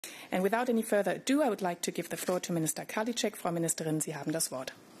And without any further ado, I would like to give the floor to Minister Karliczek. Frau Ministerin, Sie haben das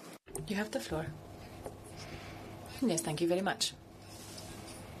Wort. You have the floor. Yes, thank you very much.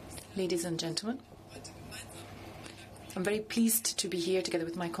 Ladies and gentlemen, I'm very pleased to be here together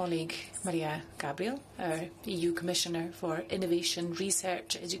with my colleague Mariya Gabriel, our EU Commissioner for Innovation,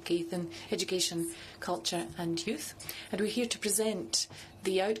 Research, Education, Culture and Youth. And we're here to present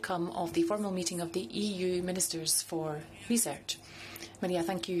the outcome of the formal meeting of the EU Ministers for Research. Mariya,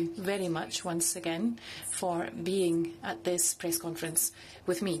 thank you very much once again for being at this press conference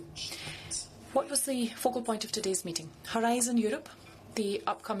with me. What was the focal point of today's meeting? Horizon Europe, the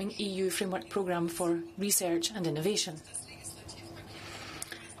upcoming EU framework programme for research and innovation.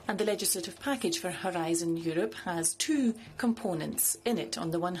 And the legislative package for Horizon Europe has two components in it.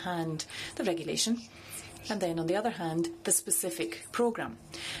 On the one hand, the regulation, and then on the other hand, the specific programme.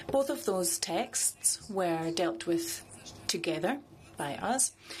 Both of those texts were dealt with together by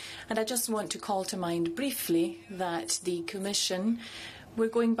us, and I just want to call to mind briefly that the Commission, we're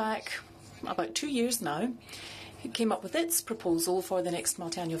going back about 2 years now, came up with its proposal for the next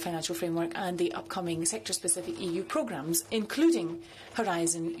multi-annual financial framework and the upcoming sector-specific EU programmes, including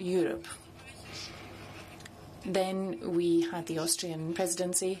Horizon Europe. Then we had the Austrian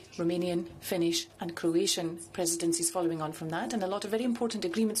presidency, Romanian, Finnish and Croatian presidencies following on from that, and a lot of very important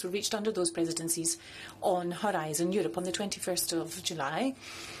agreements were reached under those presidencies on Horizon Europe on the 21st of July.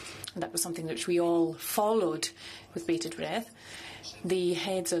 And that was something which we all followed with bated breath. The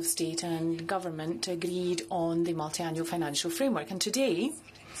heads of state and government agreed on the multi-annual financial framework, and today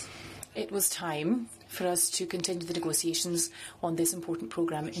it was time for us to continue the negotiations on this important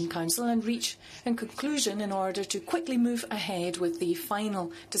programme in Council and reach a conclusion in order to quickly move ahead with the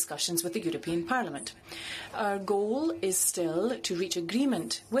final discussions with the European Parliament. Our goal is still to reach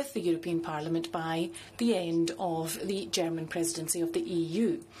agreement with the European Parliament by the end of the German presidency of the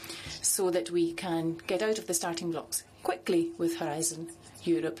EU, so that we can get out of the starting blocks quickly with Horizon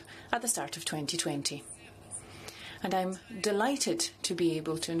Europe at the start of 2020. And I'm delighted to be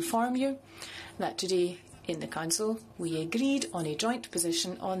able to inform you that today in the Council we agreed on a joint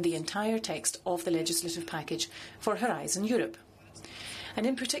position on the entire text of the legislative package for Horizon Europe. And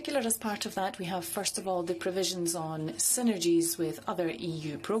in particular, as part of that, we have first of all the provisions on synergies with other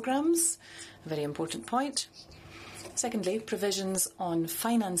EU programmes, a very important point. Secondly, provisions on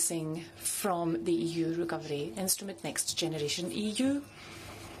financing from the EU Recovery Instrument, Next Generation EU.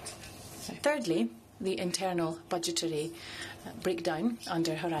 And thirdly, the internal budgetary breakdown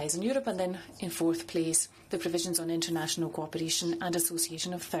under Horizon Europe, and then in fourth place, the provisions on international cooperation and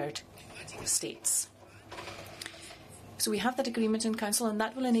association of third states. So we have that agreement in Council, and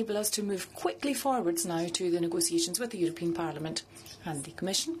that will enable us to move quickly forwards now to the negotiations with the European Parliament and the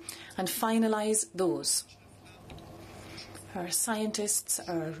Commission and finalise those. Our scientists,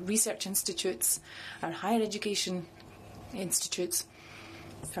 our research institutes, our higher education institutes,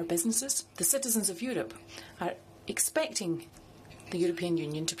 our businesses, the citizens of Europe are expecting the European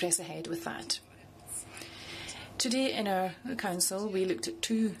Union to press ahead with that. Today in our Council we looked at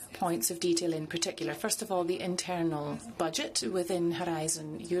 2 points of detail in particular. First of all, the internal budget within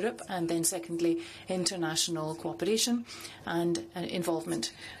Horizon Europe, and then secondly, international cooperation and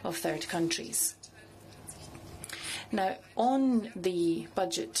involvement of third countries. Now, on the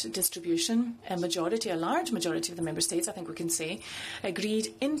budget distribution, a large majority of the Member States, I think we can say,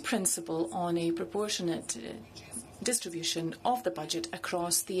 agreed in principle on a proportionate distribution of the budget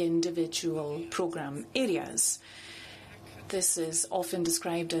across the individual programme areas. This is often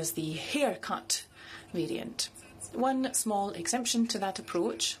described as the haircut variant. One small exemption to that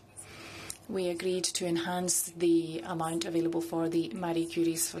approach: we agreed to enhance the amount available for the Marie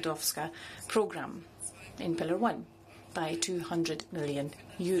Curie Skłodowska programme in Pillar 1 by €200 million.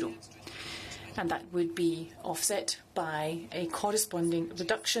 And that would be offset by a corresponding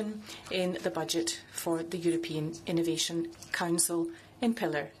reduction in the budget for the European Innovation Council in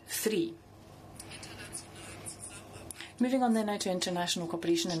Pillar 3. Moving on then now to international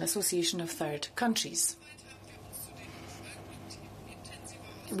cooperation and association of third countries.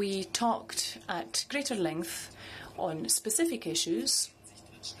 We talked at greater length on specific issues,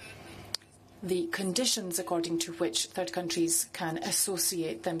 the conditions according to which third countries can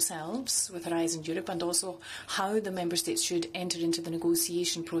associate themselves with Horizon Europe, and also how the Member States should enter into the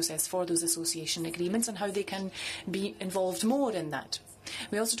negotiation process for those association agreements and how they can be involved more in that.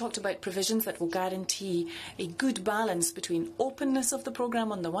 We also talked about provisions that will guarantee a good balance between openness of the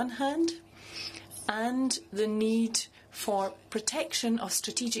programme on the one hand and the need for protection of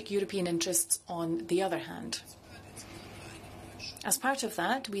strategic European interests on the other hand. As part of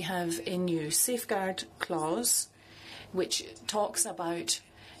that, we have a new safeguard clause which talks about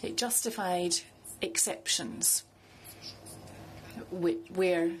It justified exceptions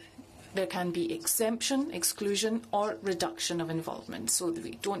where there can be exemption, exclusion, or reduction of involvement, so that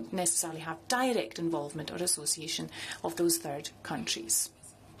we don't necessarily have direct involvement or association of those third countries.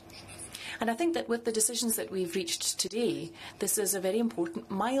 And I think that with the decisions that we've reached today, this is a very important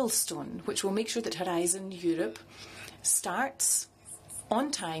milestone, which will make sure that Horizon Europe starts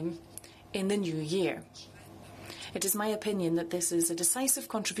on time in the new year. It is my opinion that this is a decisive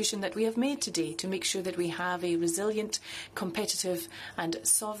contribution that we have made today to make sure that we have a resilient, competitive and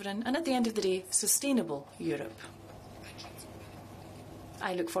sovereign, and at the end of the day, sustainable Europe.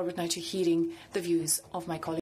 I look forward now to hearing the views of my colleagues.